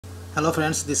Hello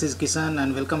friends, this is Kisan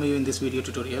and welcome you in this video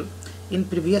tutorial. In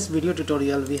previous video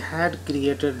tutorial we had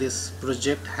created this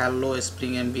project Hello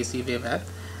Spring MVC web app,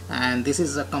 and this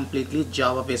is a completely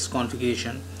Java based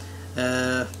configuration.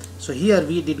 So here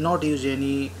we did not use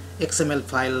any XML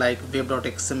file like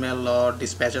web.xml or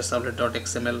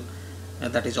dispatcher-servlet.xml,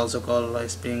 that is also called a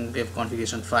Spring web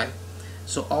configuration file.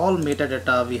 So all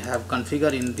metadata we have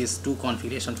configured in these two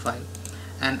configuration file.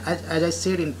 And as I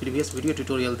said in previous video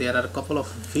tutorial, there are a couple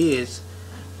of ways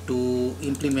to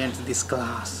implement this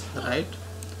class, right?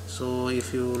 So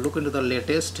if you look into the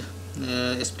latest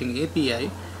Spring API,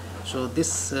 so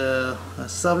this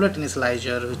servlet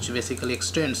initializer, which basically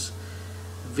extends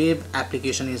web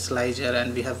application initializer,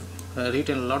 and we have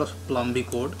written a lot of Plumbee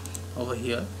code over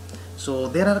here. So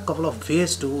there are a couple of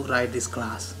ways to write this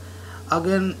class.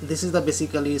 Again, this is the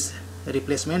basically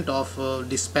replacement of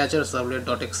dispatcher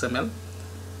servlet.xml,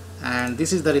 and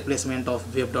this is the replacement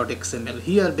of web.xml.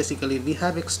 Here basically we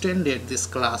have extended this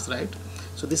class, right?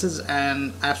 So this is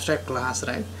an abstract class,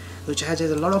 right, which has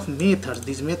a lot of methods.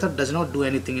 This method does not do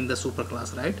anything in the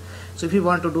superclass, right? So if you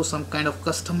want to do some kind of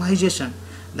customization,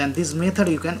 then this method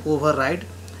you can override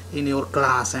in your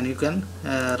class, and you can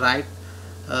write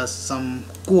some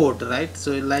code, right?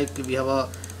 So like we have a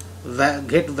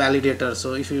get validator.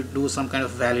 So if you do some kind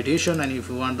of validation and if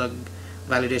you want the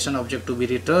validation object to be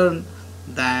returned,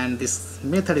 then this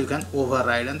method you can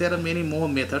override. And there are many more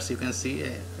methods you can see.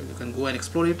 You can go and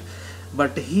explore it,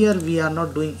 but here we are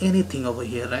not doing anything over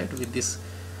here, right? With this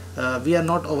we are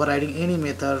not overriding any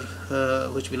method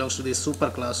which belongs to this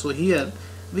superclass. So here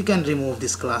we can remove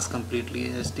this class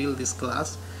completely. Still this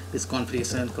class, this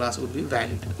configuration class would be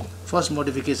valid. First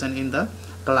modification in the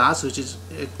class, which is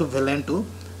equivalent to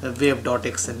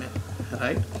web.xml,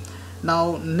 right?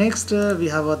 Now next we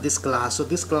have this class. So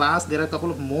this class, there are a couple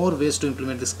of more ways to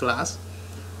implement this class.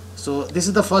 So this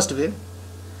is the first way.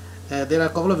 There are a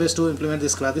couple of ways to implement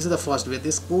this class. This is the first way.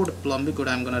 This code, Plumbee code,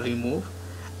 I'm gonna remove.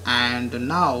 And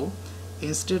now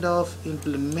instead of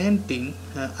implementing,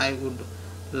 I would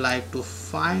like to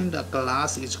find a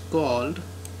class is called,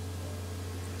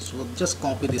 so just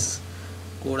copy this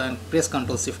code and press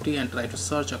Ctrl+Shift and try to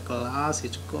search a class.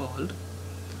 It's called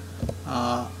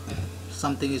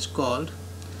something is called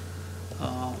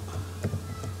a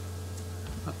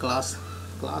class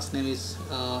name is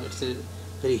it's a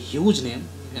very huge name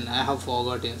and I have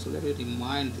forgotten, so let me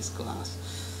remind this class.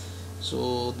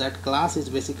 So that class is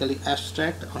basically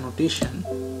abstract annotation.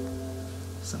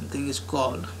 Something is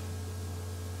called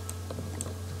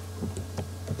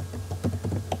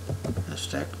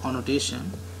abstract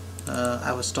annotation.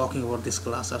 I was talking about this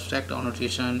class, abstract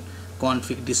annotation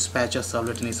config dispatcher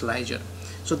servlet initializer.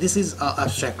 So this is a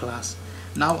abstract class.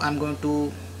 Now I'm going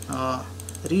to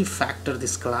refactor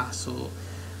this class. So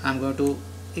I'm going to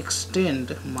extend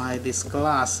this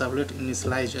class servlet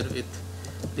initializer with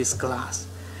this class.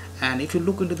 And if you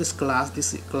look into this class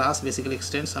basically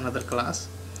extends another class.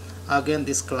 Again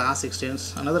this class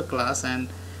extends another class, and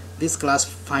this class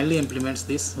finally implements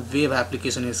this web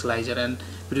application initializer, and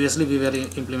previously we were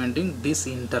implementing this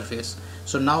interface.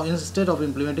 So now instead of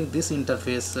implementing this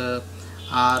interface,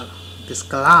 this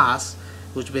class,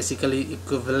 which basically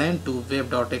equivalent to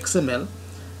web.xml,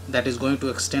 that is going to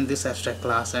extend this abstract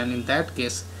class. And in that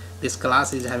case, this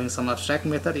class is having some abstract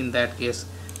method. In that case,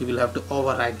 you will have to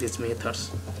override these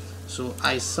methods. So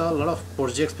I saw a lot of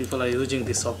projects people are using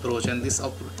this approach, and this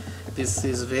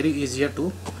is very easier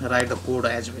to write the code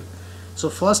as well. So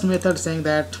first method saying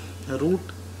that root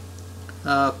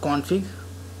config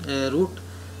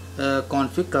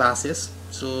classes.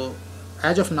 So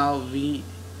as of now we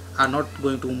are not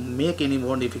going to make any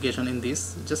modification in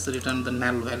this, just return the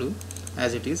null value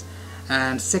as it is.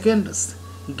 And second,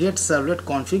 get servlet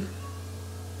config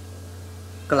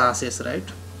classes, right?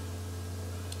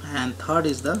 And third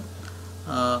is the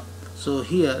so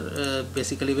here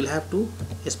basically we'll have to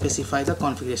specify the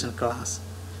configuration class.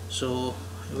 So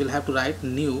we'll have to write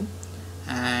new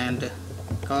and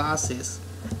classes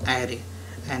array,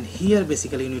 and here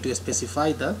basically you need to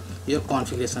specify your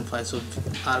configuration file. So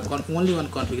only one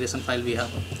configuration file we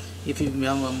have. If you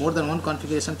have more than one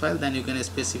configuration file, then you can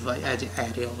specify as an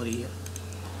array over here,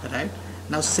 right?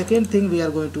 Now second thing, we are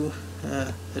going to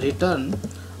return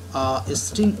a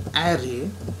string array.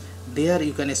 There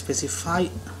you can specify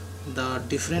the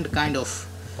different kind of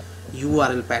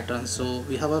URL pattern. So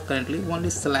we have currently only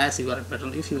slash URL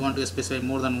pattern. If you want to specify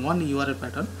more than one URL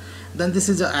pattern, then this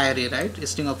is an array, right? A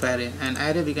string of array, and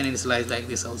array we can initialize like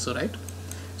this also, right?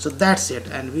 So that's it,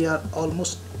 and we are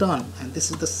almost done. And this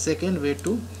is the second way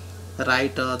to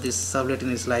write this servlet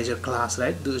initializer class,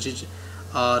 right, which is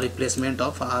replacement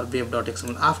of our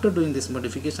web.xml. After doing this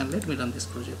modification, let me run this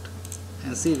project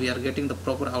and see we are getting the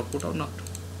proper output or not.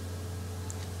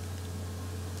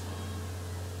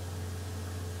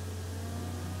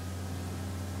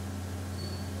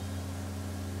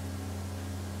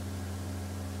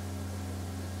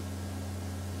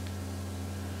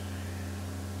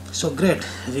 So great,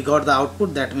 we got the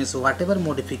output. That means whatever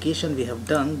modification we have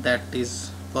done, that is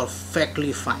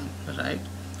perfectly fine, right?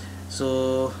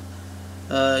 So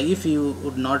if you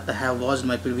would not have watched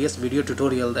my previous video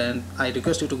tutorial, then I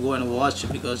request you to go and watch,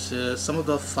 because some of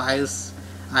the files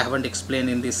I haven't explained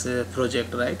in this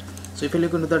project, right? So if you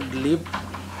look into the lib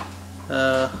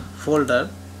folder,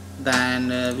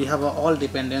 then we have all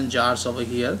dependent jars over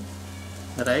here,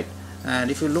 right? And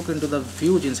if you look into the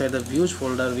views, inside the views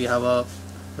folder, we have a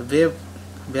web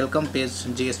welcome page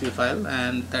JSP file,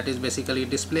 and that is basically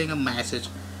displaying a message,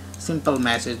 simple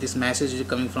message. This message is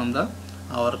coming from the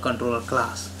our controller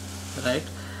class, right?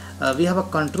 We have a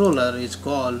controller is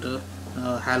called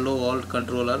HelloWorld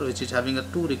controller, which is having a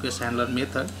two request handler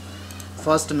method.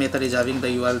 First method is having the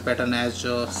URL pattern as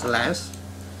slash.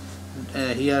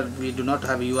 Here we do not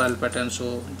have URL pattern,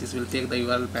 so this will take the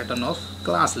URL pattern of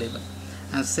class label.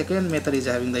 And second method is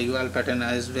having the URL pattern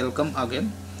as welcome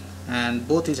again, and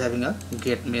both is having a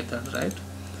get method, right?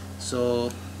 So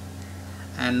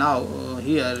and now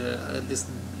here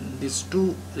these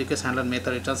two request handler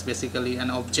method returns basically an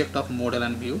object of model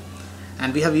and view,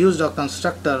 and we have used a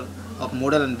constructor of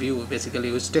model and view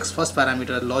basically, which takes first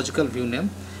parameter logical view name,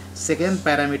 second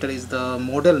parameter is the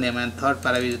model name, and third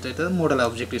parameter is the model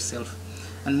object itself.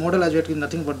 And model object is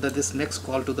nothing but this makes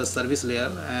call to the service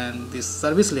layer, and this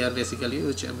service layer basically,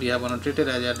 which we have annotated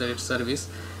as the service,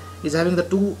 is having the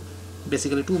two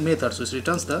methods, which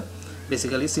returns the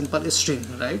basically simple string,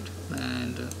 right?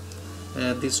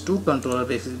 And these two controller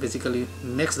basically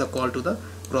makes the call to the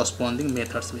corresponding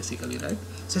methods basically, right?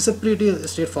 So it's a pretty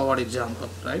straightforward example,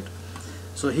 right?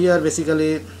 So here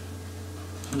basically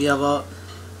we have a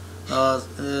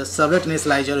servlet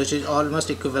initializer, which is almost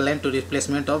equivalent to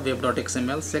replacement of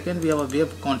web.xml. Second, we have a web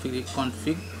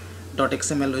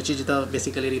config.xml, which is the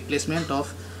basically replacement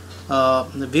of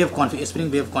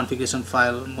Spring web configuration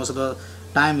file. Most of the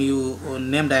time you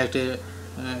name directory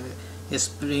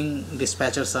Spring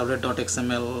dispatcher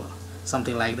servlet.xml,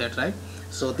 something like that, right?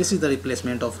 So this is the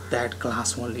replacement of that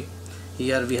class only.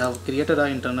 Here we have created our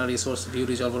internal resource view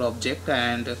resolver object,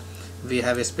 and we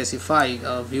have specified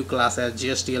a view class as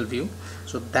JSTL view.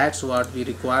 So that's what we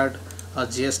required a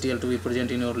JSTL to be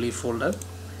present in your lib folder,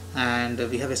 and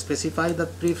we have specified the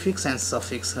prefix and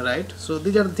suffix, right? So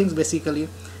these are the things basically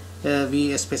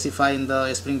we specify in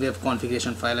the Spring web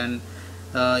configuration file. And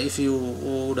if you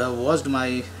would have watched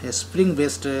my Spring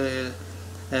based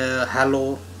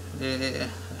hello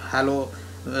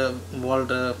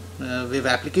world web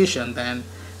application, then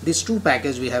these two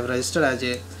packages we have registered as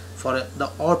a for the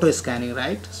auto scanning,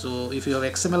 right? So if you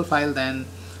have XML file, then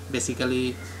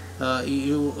basically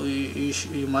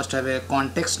you must have a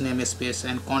context namespace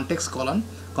and context colon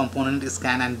component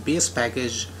scan and base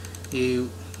package. You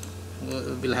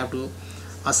will have to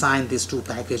assign these two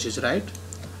packages, right?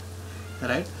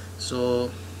 So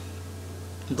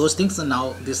those things, and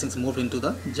now these things moved into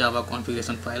the Java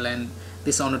configuration file, and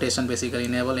this annotation basically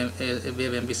enable web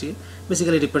MVC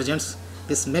basically represents,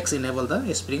 this makes enable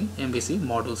the Spring MVC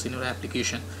modules in your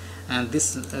application. And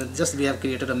this just we have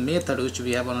created a method which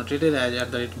we have annotated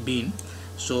as bean.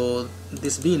 So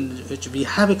this bean, which we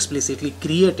have explicitly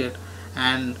created,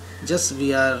 and just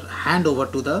we are hand over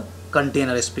to the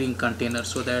container, Spring container,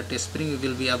 so that Spring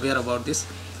will be aware about this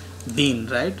bean,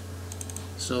 right?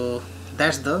 So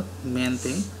that's the main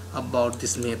thing about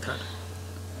this method,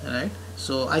 right?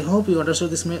 So I hope you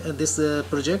understood this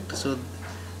project.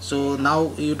 So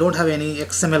now you don't have any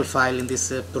XML file in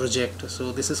this project.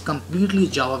 So this is completely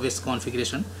Java based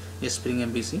configuration, Spring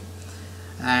MVC.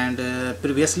 And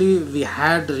previously we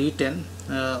had written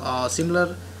a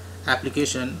similar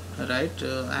application, right?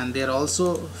 And there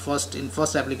also first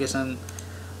application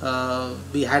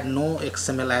we had no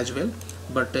XML as well,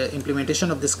 but implementation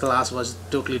of this class was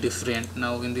totally different.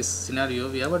 Now in this scenario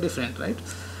we have a different, right?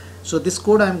 So this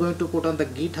code I am going to put on the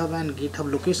GitHub, and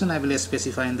GitHub location I will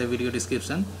specify in the video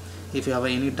description. If you have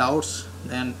any doubts,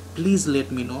 then please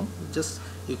let me know. Just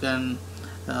you can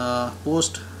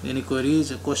post any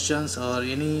queries, questions, or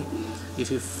any,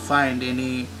 if you find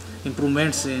any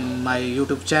improvements in my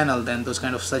YouTube channel, then those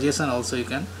kind of suggestions also you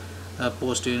can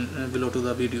post in below to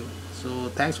the video. So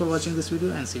thanks for watching this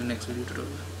video, and see you next video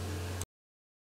tutorial.